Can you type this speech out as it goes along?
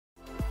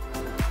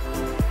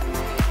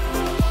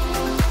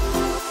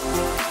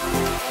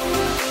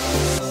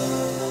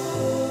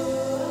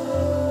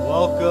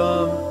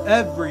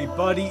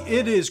everybody?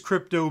 It is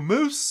Crypto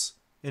Moose,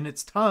 and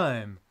it's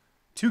time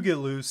to get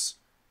loose.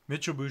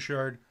 Mitchell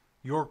Bouchard,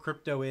 your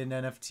crypto and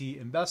NFT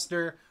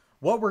investor.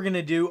 What we're going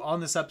to do on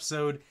this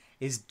episode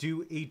is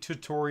do a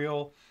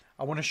tutorial.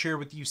 I want to share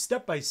with you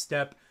step by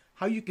step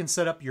how you can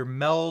set up your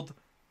MELD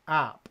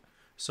app.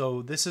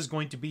 So this is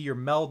going to be your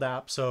MELD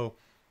app. So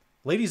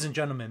ladies and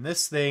gentlemen,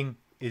 this thing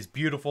is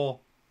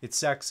beautiful. It's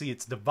sexy.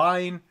 It's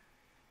divine.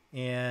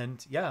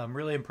 And yeah, I'm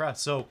really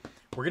impressed. So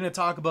we're going to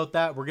talk about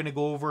that. We're going to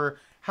go over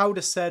how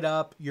to set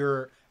up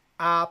your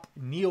app,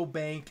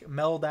 Neobank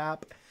MELD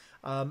app.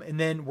 And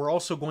then we're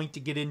also going to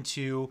get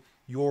into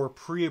your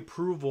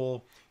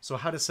pre-approval. So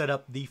how to set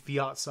up the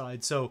fiat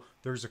side. So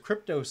there's a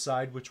crypto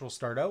side, which we'll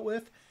start out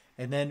with.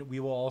 And then we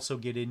will also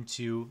get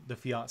into the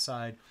fiat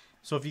side.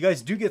 So if you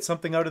guys do get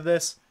something out of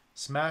this,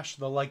 smash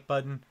the like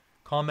button,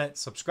 comment,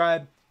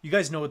 subscribe. You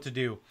guys know what to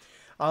do.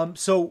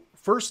 So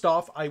first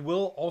off, I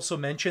will also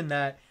mention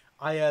that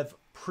I have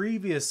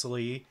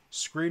previously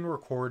screen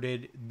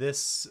recorded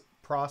this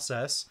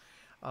process.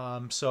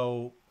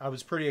 So I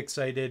was pretty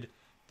excited.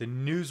 The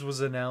news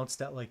was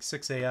announced at like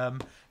 6 a.m.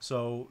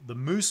 So the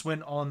Moose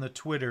went on the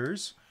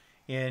Twitters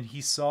and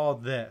he saw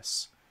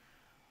this.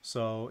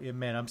 So yeah,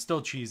 man, I'm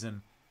still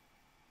cheesing.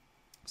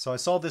 So I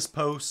saw this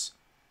post.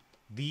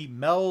 The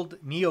MELD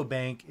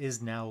Neobank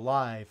is now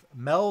live.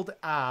 MELD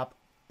app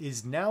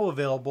is now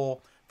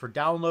available for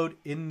download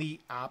in the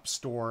App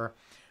Store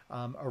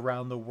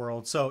around the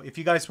world. So if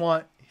you guys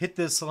want, hit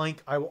this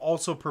link. I will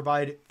also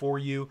provide it for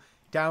you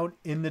down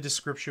in the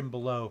description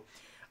below.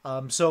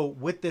 So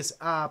with this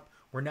app,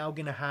 we're now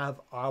going to have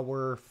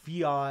our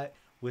fiat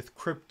with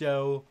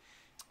crypto.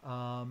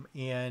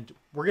 And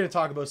we're going to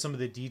talk about some of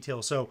the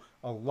details. So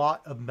a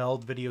lot of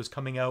MELD videos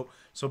coming out.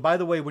 So by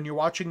the way, when you're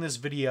watching this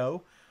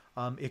video,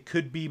 it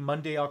could be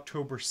Monday,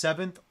 October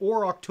 7th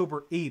or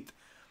October 8th.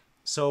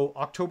 So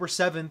October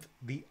 7th,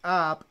 the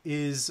app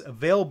is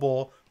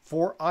available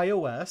for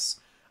iOS.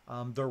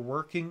 They're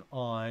working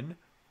on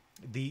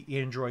the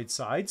Android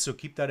side, so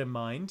keep that in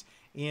mind.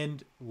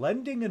 And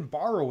lending and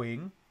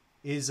borrowing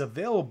is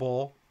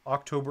available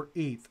October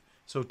 8th.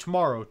 So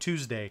tomorrow,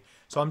 Tuesday.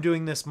 So I'm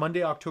doing this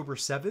Monday, October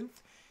 7th.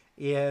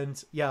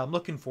 And yeah, I'm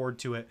looking forward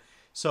to it.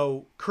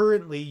 So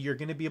currently, you're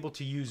going to be able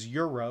to use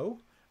Euro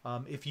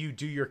if you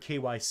do your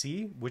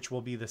KYC, which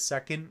will be the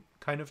second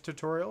kind of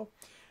tutorial.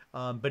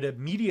 But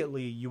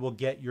immediately, you will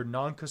get your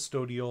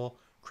non-custodial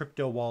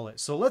crypto wallet.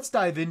 So let's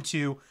dive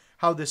into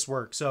how this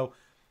works. So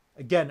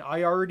again,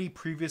 I already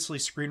previously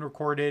screen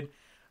recorded,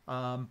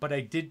 but I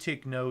did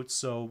take notes.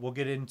 So we'll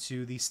get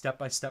into the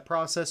step-by-step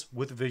process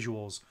with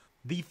visuals.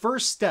 The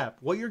first step,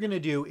 what you're going to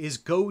do is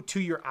go to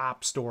your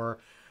app store.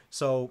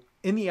 So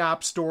in the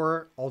app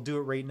store, I'll do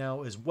it right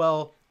now as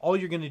well. All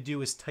you're going to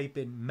do is type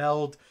in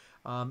MELD.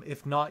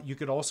 If not, you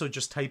could also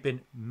just type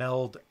in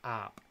MELD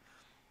app.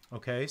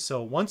 Okay,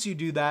 so once you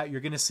do that,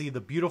 you're going to see the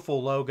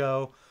beautiful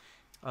logo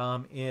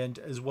and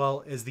as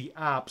well as the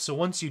app. So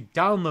once you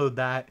download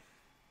that,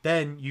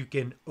 then you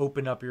can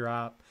open up your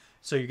app.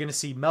 So you're going to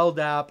see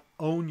MELDApp,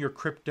 own your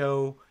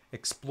crypto,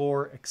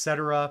 explore,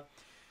 etc.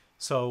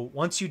 So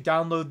once you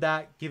download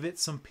that, give it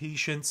some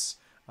patience,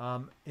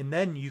 and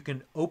then you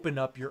can open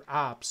up your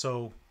app.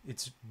 So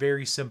it's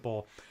very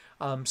simple.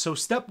 So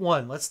step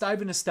one, let's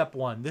dive into step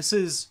one. This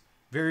is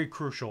very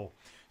crucial.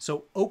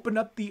 So open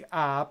up the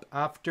app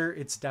after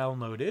it's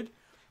downloaded,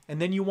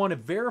 and then you want to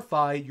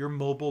verify your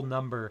mobile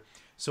number.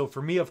 So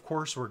for me, of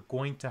course, we're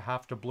going to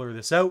have to blur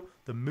this out.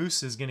 The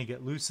Moose is going to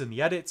get loose in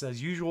the edits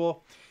as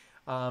usual.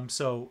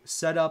 So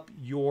set up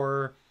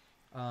your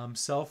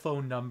cell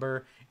phone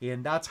number,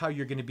 and that's how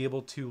you're going to be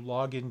able to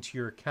log into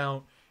your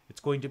account. It's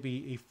going to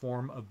be a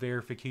form of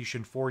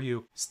verification for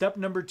you. Step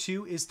number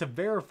two is to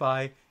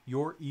verify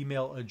your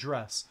email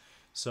address.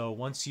 So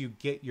once you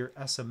get your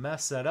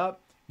SMS set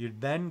up, you're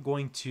then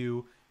going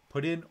to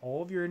put in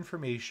all of your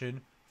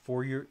information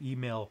for your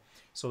email.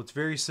 So it's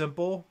very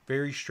simple,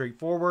 very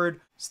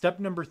straightforward. Step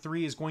number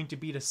three is going to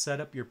be to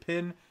set up your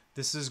PIN.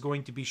 This is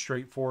going to be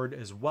straightforward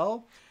as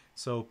well.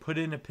 So put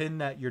in a PIN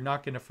that you're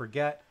not going to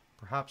forget.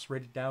 Perhaps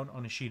write it down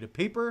on a sheet of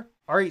paper.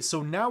 All right,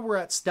 so now we're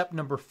at step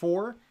number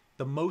four,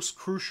 the most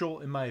crucial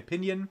in my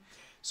opinion.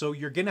 So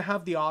you're going to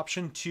have the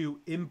option to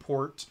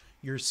import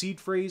your seed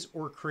phrase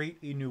or create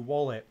a new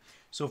wallet.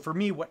 So for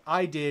me, what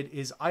I did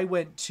is I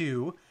went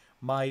to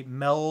my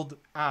MELD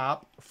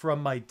app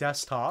from my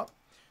desktop.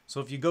 So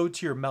if you go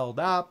to your MELD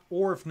app,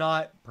 or if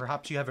not,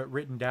 perhaps you have it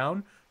written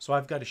down. So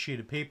I've got a sheet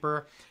of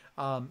paper.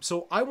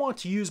 So I want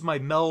to use my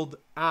MELD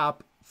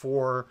app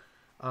for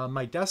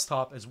my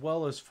desktop as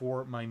well as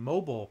for my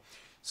mobile.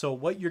 So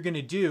what you're going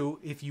to do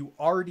if you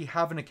already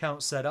have an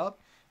account set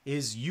up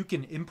is you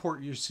can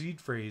import your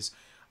seed phrase.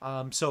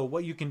 So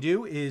what you can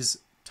do is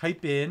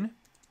type in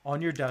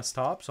on your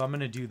desktop. So I'm going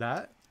to do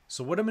that.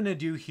 So what I'm going to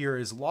do here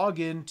is log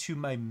in to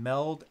my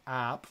MELD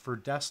app for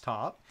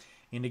desktop.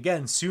 And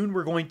again, soon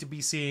we're going to be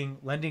seeing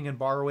lending and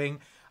borrowing.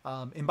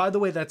 And by the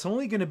way, that's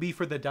only going to be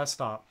for the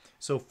desktop.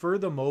 So for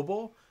the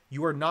mobile,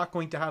 you are not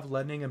going to have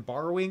lending and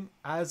borrowing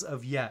as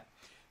of yet.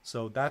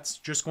 So that's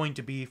just going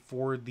to be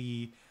for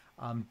the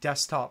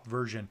desktop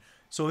version.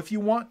 So if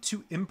you want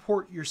to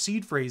import your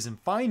seed phrase and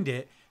find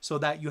it so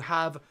that you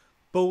have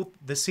both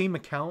the same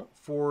account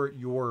for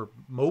your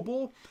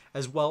mobile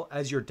as well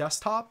as your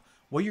desktop,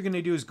 what you're going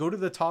to do is go to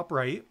the top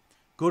right,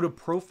 go to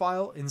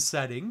profile and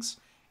settings.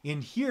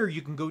 In here,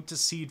 you can go to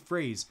seed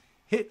phrase,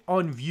 hit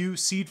on view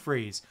seed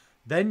phrase.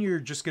 Then you're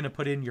just going to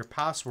put in your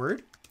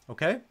password.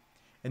 Okay.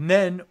 And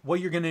then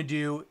what you're going to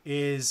do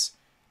is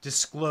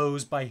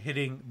disclose by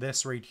hitting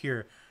this right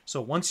here.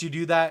 So once you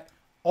do that,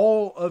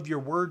 all of your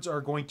words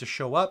are going to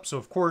show up. So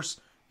of course,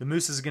 the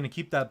moose is going to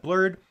keep that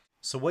blurred.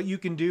 So what you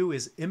can do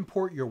is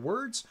import your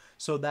words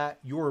so that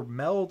your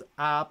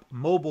MELDApp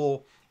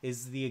mobile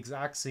is the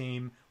exact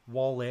same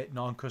wallet,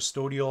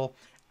 non-custodial,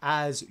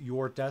 as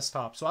your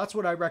desktop. So that's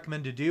what I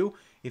recommend to do.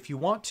 If you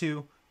want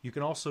to, you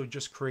can also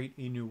just create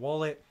a new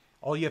wallet.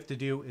 All you have to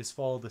do is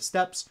follow the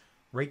steps,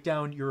 write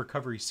down your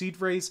recovery seed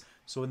phrase.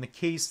 So in the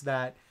case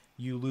that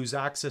you lose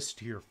access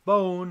to your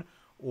phone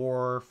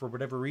or for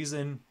whatever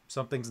reason,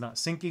 something's not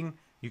syncing,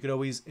 you could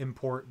always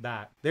import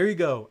that. There you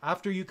go.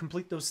 After you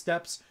complete those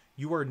steps,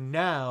 you are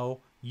now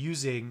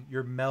using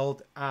your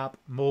MELDApp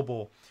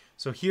mobile.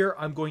 So here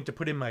I'm going to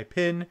put in my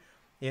PIN,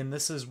 and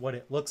this is what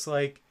it looks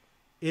like.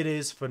 It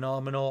is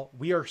phenomenal.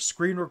 We are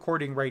screen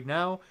recording right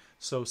now.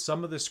 So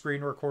some of the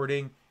screen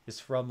recording is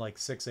from like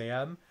 6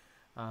 a.m.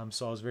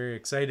 So I was very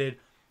excited.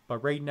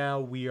 But right now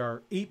we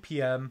are 8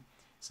 p.m.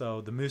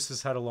 So the moose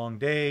has had a long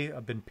day.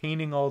 I've been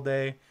painting all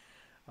day.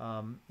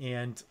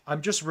 And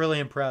I'm just really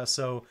impressed.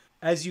 So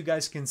as you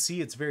guys can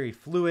see, it's very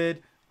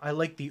fluid. I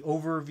like the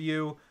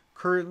overview.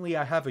 Currently,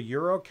 I have a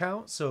Euro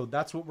account, so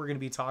that's what we're going to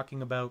be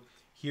talking about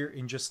here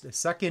in just a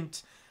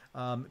second.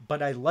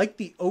 But I like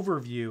the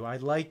overview. I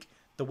like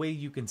the way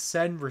you can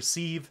send,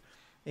 receive,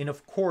 and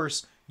of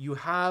course, you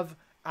have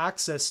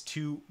access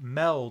to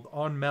MELD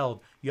on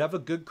MELD. You have a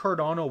good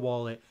Cardano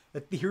wallet,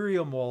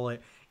 Ethereum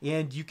wallet,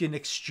 and you can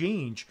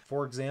exchange.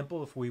 For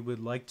example, if we would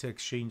like to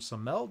exchange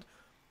some MELD,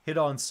 hit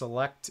on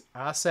select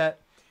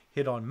asset,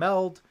 hit on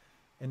MELD,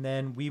 and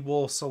then we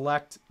will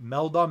select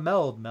MELD on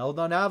MELD, MELD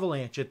on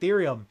Avalanche,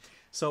 Ethereum.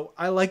 So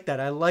I like that.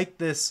 I like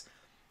this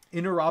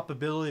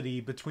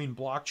interoperability between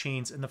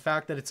blockchains and the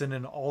fact that it's in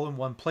an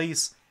all-in-one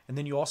place. And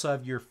then you also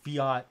have your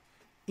fiat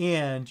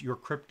and your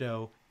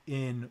crypto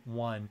in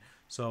one.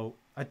 So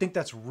I think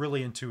that's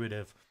really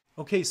intuitive.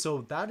 Okay,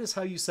 so that is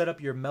how you set up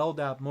your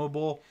MELDApp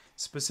mobile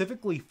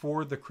specifically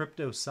for the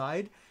crypto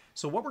side.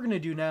 So what we're going to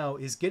do now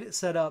is get it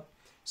set up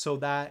so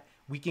that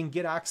we can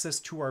get access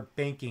to our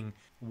banking.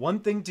 One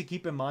thing to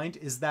keep in mind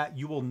is that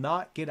you will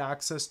not get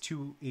access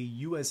to a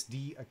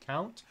USD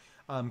account.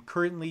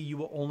 Currently, you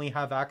will only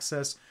have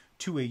access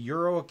to a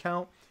Euro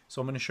account.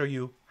 So I'm going to show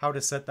you how to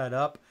set that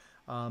up.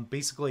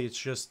 Basically, it's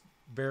just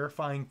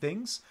verifying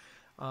things.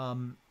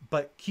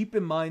 But keep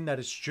in mind that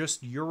it's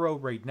just Euro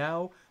right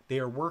now. They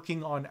are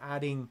working on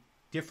adding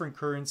different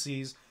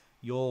currencies.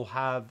 You'll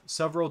have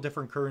several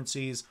different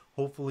currencies,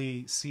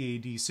 hopefully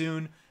CAD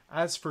soon.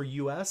 As for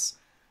US,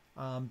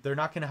 they're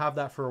not going to have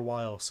that for a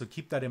while. So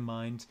keep that in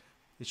mind.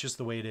 It's just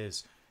the way it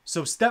is.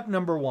 So step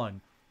number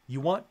one,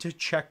 you want to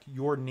check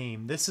your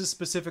name. This is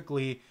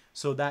specifically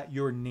so that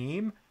your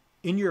name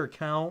in your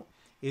account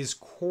is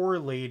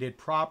correlated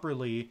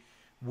properly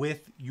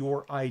with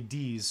your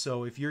IDs.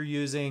 So if you're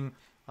using,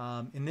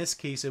 in this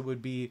case, it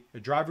would be a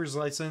driver's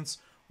license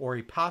or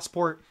a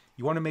passport,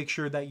 you want to make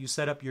sure that you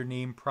set up your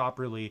name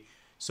properly.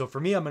 So for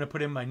me, I'm going to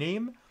put in my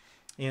name,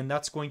 and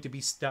that's going to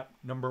be step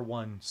number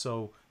one.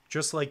 So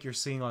just like you're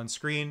seeing on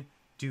screen,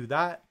 do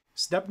that.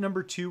 Step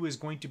number two is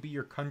going to be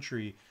your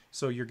country.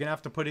 So you're going to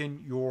have to put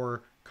in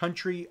your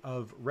country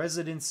of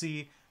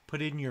residency,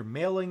 put in your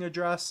mailing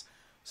address.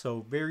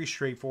 So very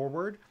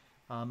straightforward.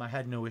 I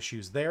had no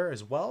issues there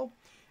as well.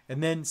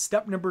 And then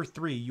step number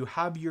three, you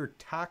have your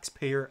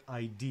taxpayer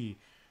ID.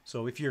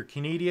 So if you're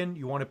Canadian,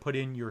 you want to put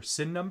in your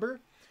SIN number.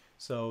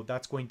 So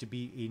that's going to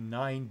be a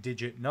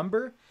 9-digit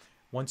number.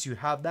 Once you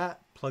have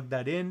that, plug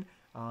that in.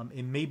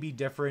 It may be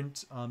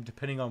different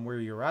depending on where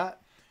you're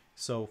at.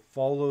 So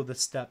follow the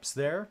steps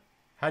there.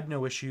 Had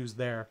no issues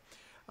there.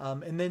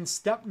 And then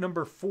step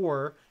number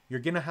four, you're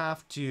going to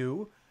have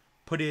to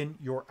put in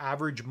your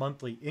average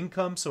monthly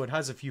income. So it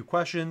has a few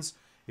questions.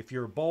 If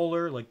you're a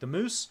baller like the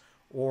moose,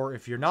 or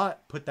if you're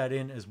not, put that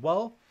in as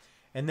well.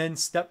 And then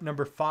step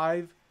number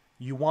five,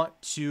 you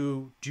want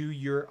to do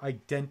your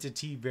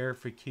identity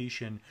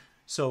verification.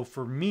 So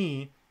for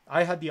me,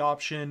 I had the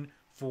option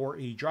for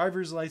a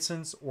driver's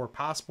license or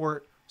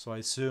passport. So I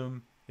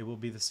assume it will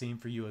be the same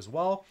for you as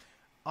well.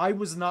 I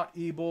was not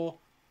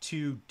able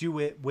to do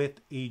it with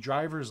a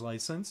driver's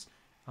license.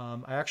 I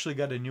actually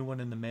got a new one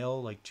in the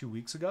mail like 2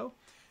 weeks ago.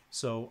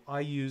 So I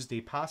used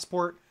a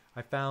passport.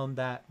 I found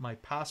that my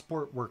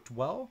passport worked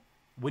well.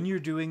 When you're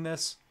doing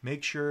this,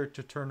 make sure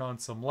to turn on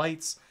some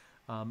lights.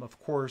 Of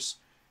course,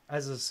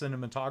 as a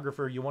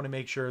cinematographer, you want to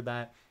make sure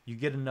that you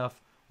get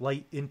enough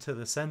light into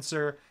the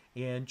sensor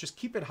and just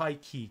keep it high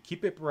key,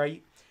 keep it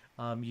bright.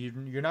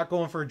 You're not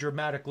going for a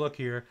dramatic look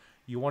here.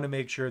 You want to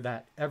make sure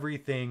that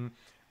everything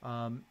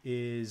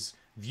is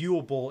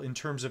viewable in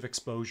terms of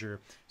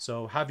exposure.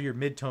 So have your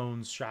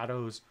midtones,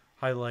 shadows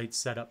highlights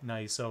set up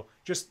nice. So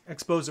just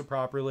expose it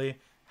properly,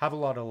 have a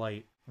lot of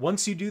light.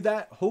 Once you do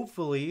that,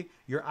 hopefully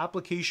your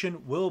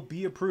application will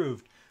be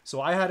approved.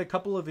 So I had a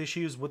couple of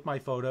issues with my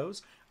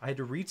photos. I had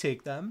to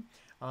retake them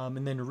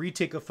and then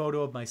retake a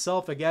photo of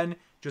myself. Again,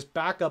 just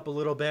back up a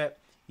little bit,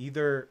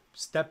 either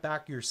step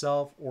back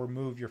yourself or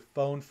move your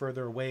phone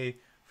further away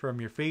from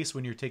your face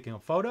when you're taking a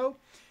photo,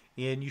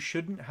 and you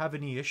shouldn't have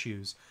any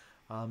issues.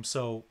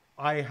 So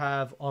I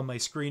have on my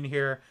screen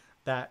here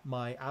that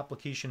my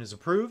application is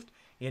approved,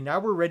 and now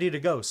we're ready to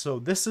go. So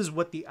this is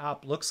what the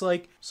app looks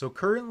like. So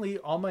currently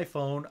on my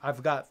phone,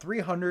 I've got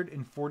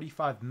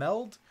 345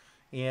 MELD,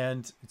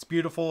 and it's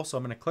beautiful. So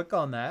I'm going to click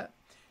on that.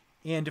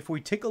 And if we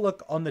take a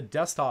look on the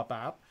desktop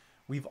app,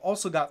 we've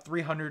also got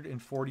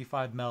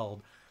 345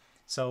 MELD.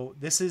 So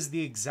this is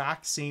the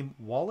exact same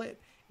wallet,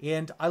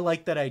 and I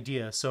like that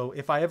idea. So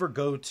if I ever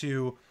go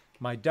to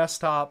my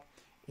desktop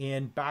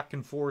and back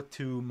and forth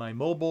to my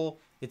mobile,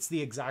 it's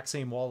the exact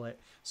same wallet.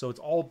 So it's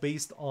all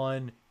based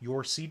on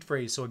your seed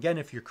phrase. So again,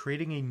 if you're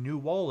creating a new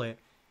wallet,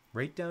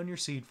 write down your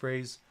seed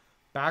phrase,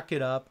 back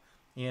it up,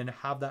 and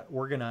have that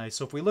organized.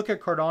 So if we look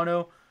at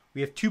Cardano,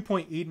 we have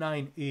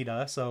 2.89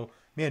 ADA. So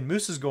man,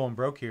 Moose is going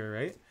broke here,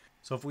 right?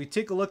 So if we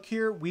take a look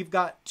here, we've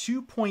got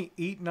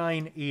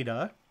 2.89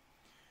 ADA.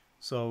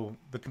 So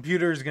the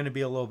computer is going to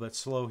be a little bit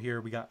slow here.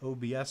 We got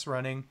OBS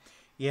running.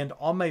 And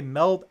on my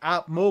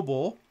MELDApp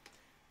mobile,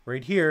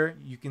 right here,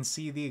 you can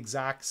see the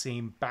exact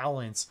same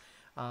balance.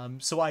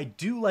 So I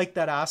do like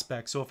that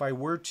aspect. So if I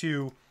were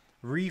to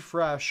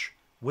refresh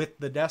with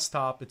the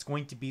desktop, it's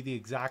going to be the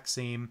exact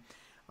same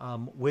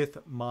with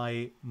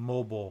my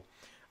mobile.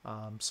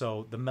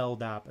 So the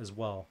MELDApp as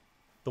well.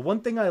 The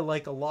one thing I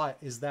like a lot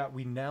is that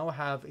we now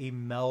have a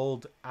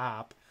MELD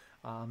app,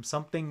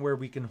 something where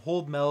we can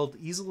hold MELD,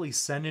 easily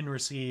send and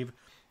receive.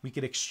 We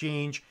could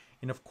exchange.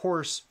 And of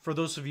course, for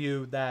those of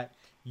you that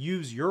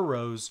use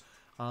euros,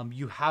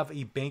 you have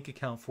a bank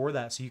account for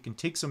that. So you can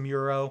take some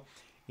euro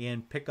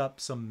and pick up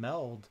some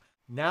MELD.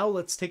 Now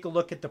let's take a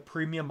look at the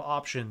premium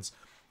options.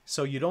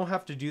 So you don't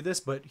have to do this,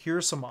 but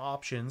here's some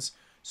options.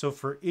 So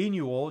for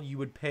annual, you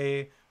would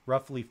pay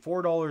roughly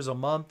 $4 a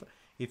month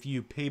if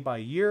you pay by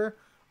year,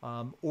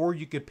 or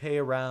you could pay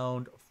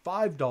around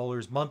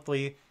 $5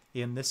 monthly,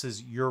 and this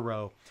is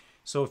euro.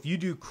 So if you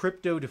do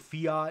crypto to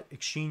fiat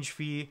exchange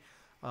fee,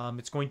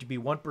 it's going to be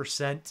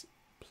 1%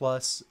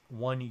 plus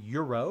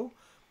 €1.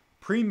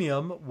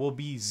 Premium will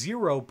be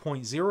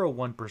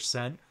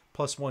 0.01%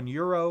 plus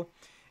 €1.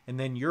 And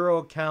then euro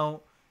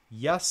account,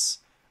 yes.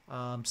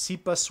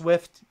 SEPA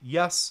Swift,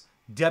 yes.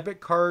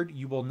 Debit card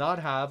you will not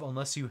have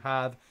unless you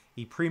have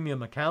a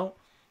premium account.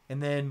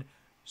 And then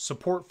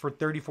support for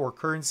 34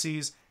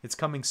 currencies, it's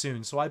coming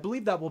soon. So I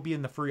believe that will be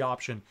in the free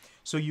option.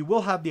 So you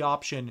will have the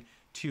option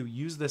to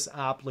use this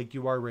app like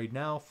you are right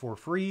now for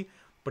free.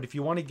 But if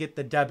you want to get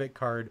the debit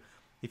card,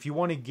 if you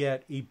want to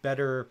get a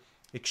better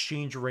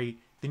exchange rate,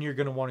 then you're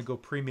going to want to go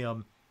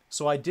premium.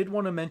 So I did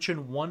want to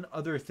mention one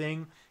other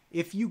thing.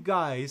 If you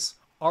guys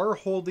are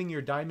holding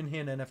your Diamond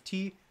Hand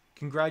NFT,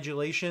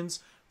 congratulations.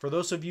 For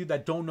those of you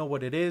that don't know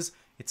what it is,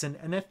 it's an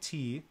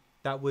NFT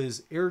that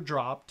was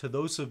airdropped to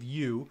those of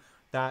you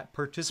that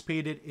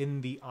participated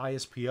in the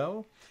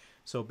ISPO.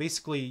 So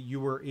basically you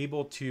were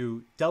able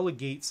to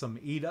delegate some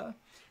ADA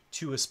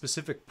to a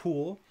specific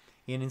pool,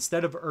 and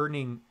instead of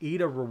earning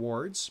ADA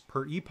rewards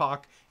per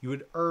epoch, you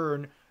would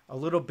earn a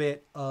little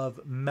bit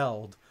of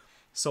MELD.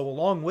 So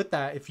along with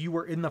that, if you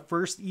were in the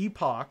first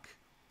epoch,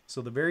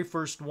 so the very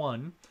first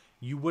one,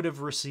 you would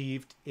have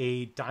received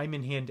a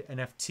Diamond Hand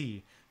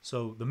NFT.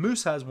 So the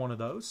Moose has one of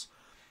those,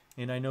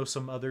 and I know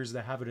some others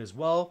that have it as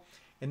well.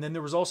 And then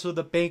there was also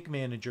the bank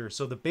manager.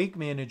 So the bank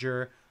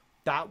manager,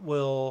 that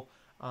will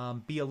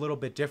be a little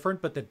bit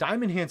different, but the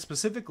Diamond Hand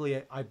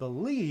specifically, I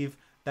believe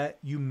that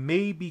you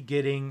may be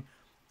getting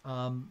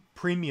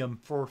premium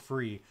for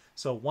free.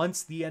 So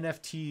once the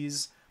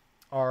NFTs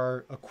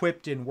are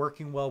equipped and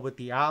working well with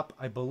the app,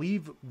 I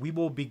believe we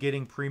will be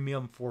getting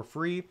premium for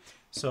free.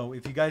 So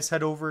if you guys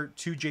head over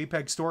to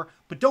JPEG Store,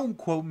 but don't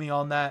quote me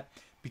on that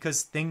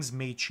because things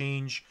may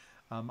change.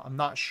 I'm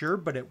not sure,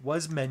 but it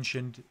was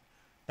mentioned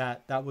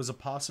that that was a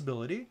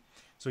possibility.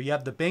 So you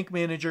have the bank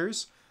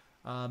managers.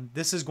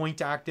 This is going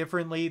to act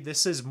differently.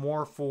 This is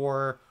more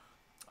for,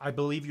 I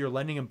believe, your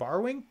lending and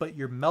borrowing, but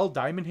your MELD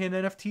Diamond Hand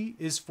NFT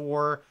is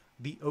for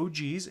the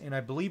OGs, and I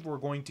believe we're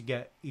going to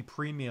get a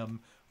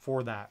premium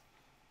for that.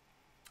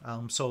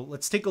 So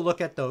let's take a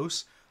look at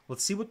those.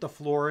 Let's see what the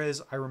floor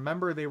is. I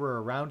remember they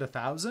were around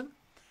 1,000.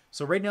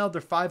 So right now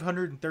they're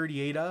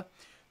 530 ADA.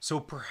 So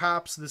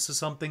perhaps this is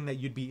something that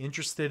you'd be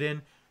interested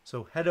in.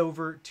 So head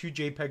over to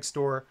JPEG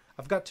Store.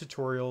 I've got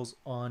tutorials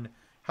on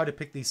how to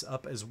pick these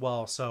up as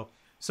well. So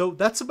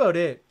that's about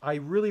it. I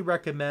really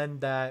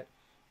recommend that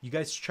you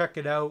guys check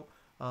it out.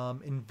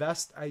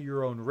 Invest at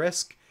your own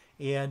risk.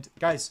 And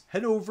guys,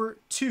 head over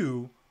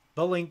to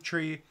the link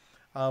tree.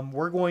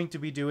 We're going to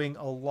be doing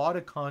a lot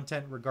of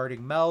content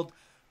regarding MELD.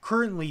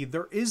 Currently,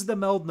 there is the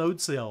MELD node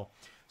sale.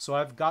 So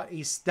I've got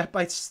a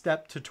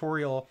step-by-step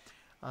tutorial,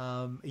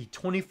 a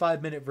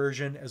 25-minute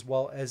version, as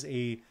well as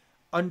a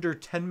under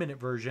 10-minute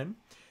version.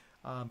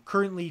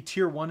 Currently,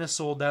 tier 1 is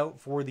sold out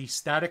for the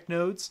static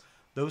nodes.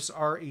 Those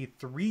are a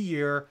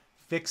 3-year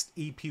fixed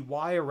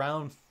APY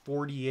around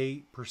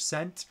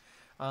 48%.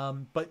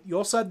 But you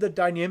also have the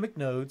dynamic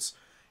nodes,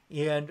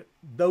 and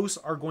those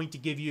are going to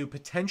give you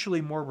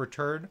potentially more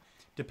return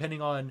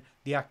depending on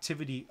the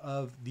activity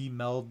of the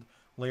MELD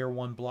layer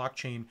 1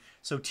 blockchain.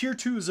 So tier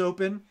 2 is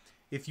open.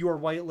 If you are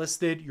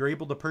whitelisted, you're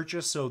able to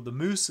purchase. So the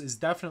Moose is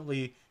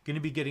definitely going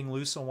to be getting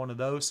loose on one of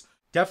those.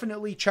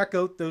 Definitely check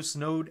out those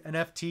node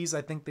NFTs.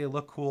 I think they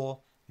look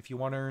cool. If you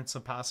want to earn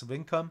some passive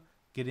income,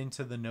 get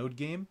into the node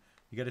game.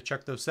 You got to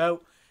check those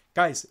out.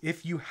 Guys,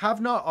 if you have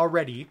not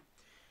already,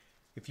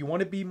 if you want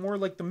to be more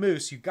like the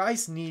Moose, you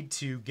guys need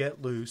to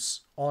get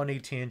loose on a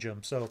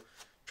tangent. So I'm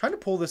trying to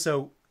pull this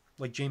out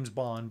like James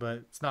Bond, but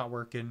it's not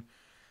working.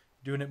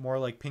 Doing it more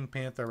like Pink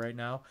Panther right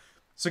now.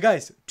 So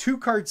guys,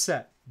 2-card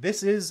set.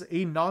 This is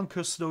a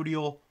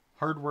non-custodial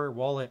hardware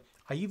wallet.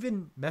 I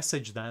even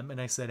messaged them and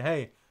I said,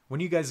 hey, when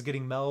are you guys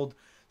getting MELD?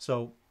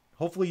 So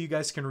hopefully you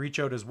guys can reach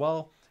out as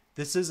well.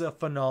 This is a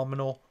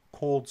phenomenal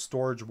cold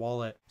storage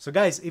wallet. So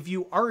guys, if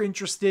you are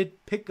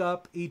interested, pick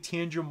up a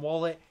Tangent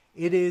wallet.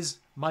 It is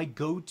my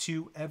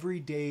go-to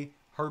everyday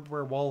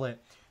hardware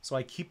wallet. So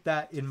I keep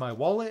that in my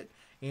wallet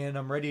and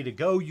I'm ready to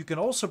go. You can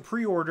also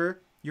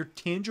pre-order your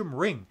Tangent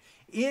ring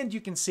and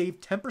you can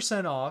save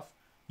 10% off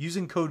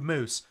using code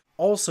Moose.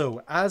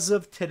 Also, as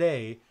of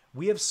today,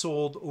 we have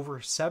sold over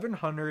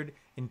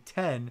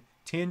 710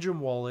 Tangent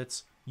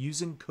wallets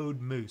using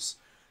code Moose.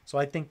 So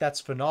I think that's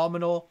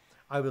phenomenal.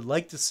 I would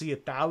like to see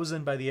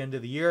 1,000 by the end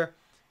of the year.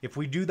 If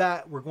we do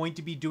that, we're going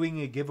to be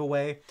doing a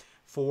giveaway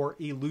for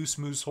a loose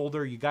Moose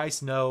holder. You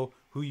guys know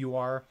who you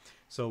are,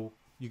 so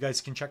you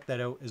guys can check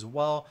that out as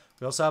well.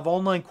 We also have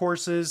online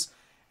courses,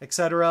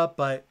 etc.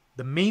 But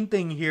the main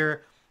thing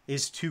here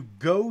is to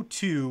go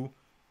to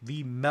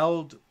the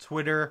MELD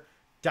Twitter,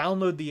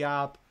 download the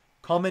app,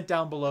 comment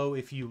down below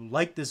if you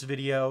like this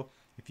video,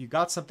 if you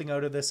got something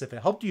out of this, if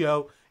it helped you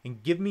out,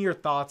 and give me your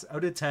thoughts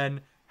out of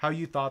 10, how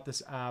you thought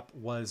this app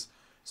was.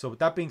 So with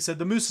that being said,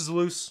 the Moose is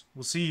loose.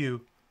 We'll see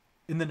you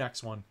in the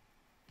next one.